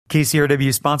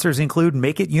KCRW sponsors include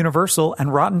Make It Universal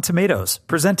and Rotten Tomatoes,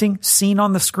 presenting Scene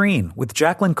on the Screen with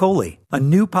Jacqueline Coley, a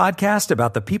new podcast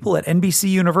about the people at NBC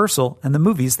Universal and the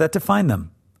movies that define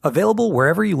them. Available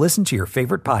wherever you listen to your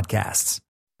favorite podcasts.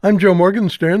 I'm Joe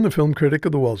Morgenstern, the film critic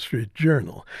of the Wall Street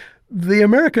Journal. The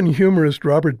American humorist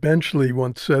Robert Benchley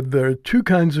once said there are two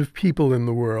kinds of people in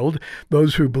the world,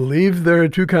 those who believe there are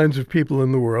two kinds of people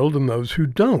in the world and those who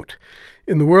don't.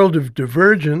 In the world of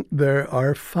Divergent, there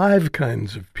are 5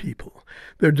 kinds of people.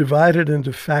 They're divided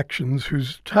into factions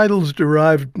whose titles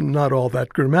derived not all that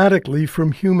grammatically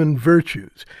from human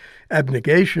virtues: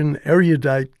 abnegation,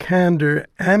 erudite, candor,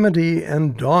 amity,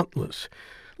 and dauntless.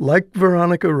 Like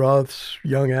Veronica Roth's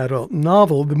young adult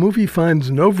novel, the movie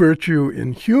finds no virtue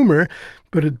in humor,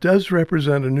 but it does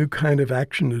represent a new kind of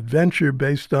action-adventure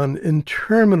based on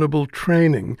interminable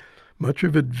training, much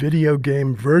of it video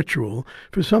game virtual,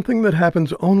 for something that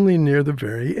happens only near the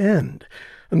very end.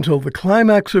 Until the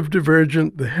climax of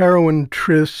Divergent, the heroine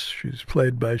Triss, she's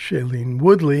played by Shailene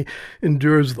Woodley,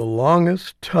 endures the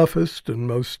longest, toughest, and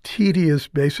most tedious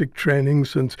basic training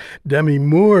since Demi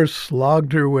Moore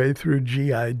slogged her way through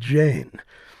G.I. Jane.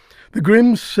 The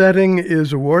grim setting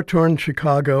is a war-torn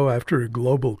Chicago after a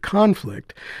global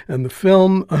conflict, and the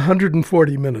film,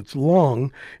 140 minutes long,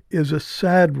 is a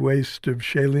sad waste of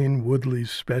Shailene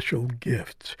Woodley's special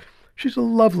gifts. She's a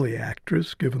lovely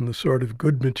actress, given the sort of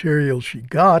good material she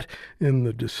got in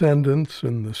The Descendants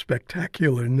and The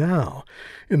Spectacular Now.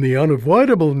 In The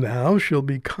Unavoidable Now, she'll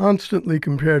be constantly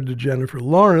compared to Jennifer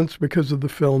Lawrence because of the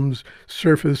film's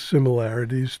surface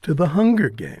similarities to The Hunger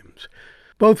Games.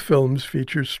 Both films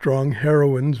feature strong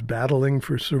heroines battling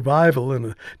for survival in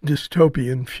a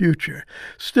dystopian future.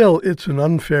 Still, it's an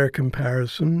unfair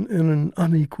comparison in an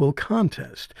unequal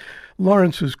contest.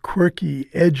 Lawrence's quirky,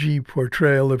 edgy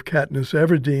portrayal of Katniss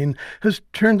Everdeen has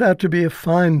turned out to be a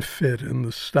fine fit in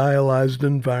the stylized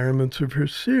environments of her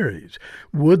series.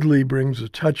 Woodley brings a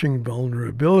touching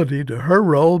vulnerability to her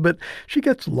role, but she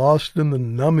gets lost in the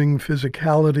numbing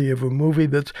physicality of a movie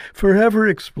that's forever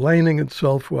explaining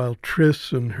itself while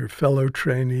Triss and her fellow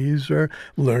trainees are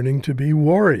learning to be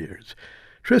warriors.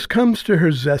 Triss comes to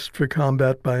her zest for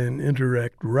combat by an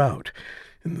indirect route.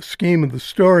 In the scheme of the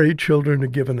story, children are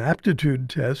given aptitude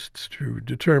tests to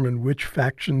determine which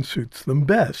faction suits them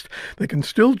best. They can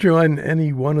still join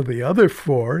any one of the other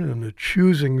 4 in a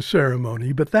choosing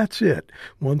ceremony, but that's it.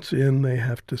 Once in, they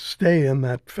have to stay in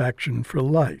that faction for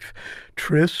life.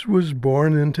 Triss was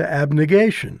born into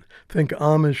abnegation. Think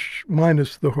Amish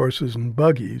minus the horses and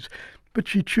buggies. But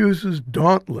she chooses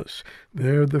dauntless.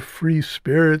 They're the free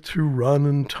spirits who run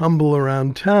and tumble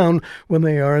around town when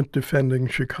they aren't defending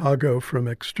Chicago from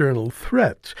external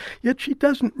threats. Yet she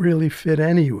doesn't really fit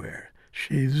anywhere.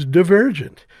 She's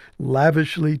divergent,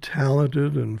 lavishly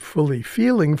talented and fully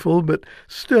feelingful, but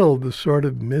still the sort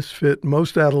of misfit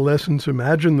most adolescents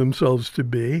imagine themselves to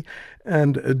be,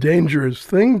 and a dangerous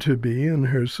thing to be in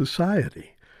her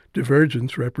society.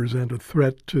 Divergents represent a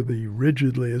threat to the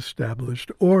rigidly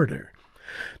established order.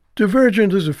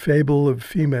 Divergent is a fable of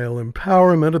female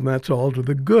empowerment, and that's all to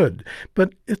the good.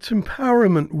 But it's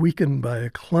empowerment weakened by a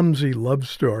clumsy love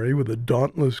story with a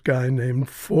dauntless guy named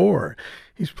Four.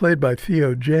 He's played by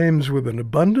Theo James with an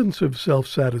abundance of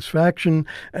self-satisfaction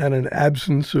and an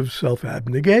absence of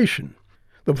self-abnegation.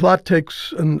 The plot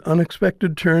takes an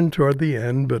unexpected turn toward the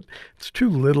end, but it's too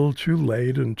little, too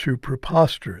late, and too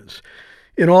preposterous.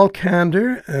 In all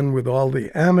candor, and with all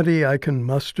the amity I can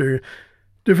muster,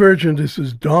 Divergent is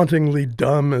as dauntingly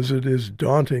dumb as it is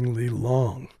dauntingly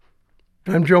long.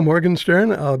 I'm Joe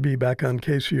Morgenstern. I'll be back on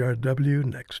KCRW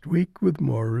next week with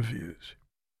more reviews.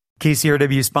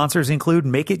 KCRW sponsors include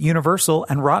Make It Universal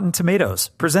and Rotten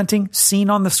Tomatoes, presenting Scene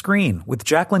on the Screen with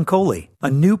Jacqueline Coley, a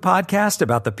new podcast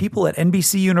about the people at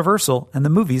NBC Universal and the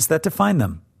movies that define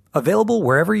them. Available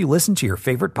wherever you listen to your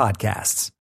favorite podcasts.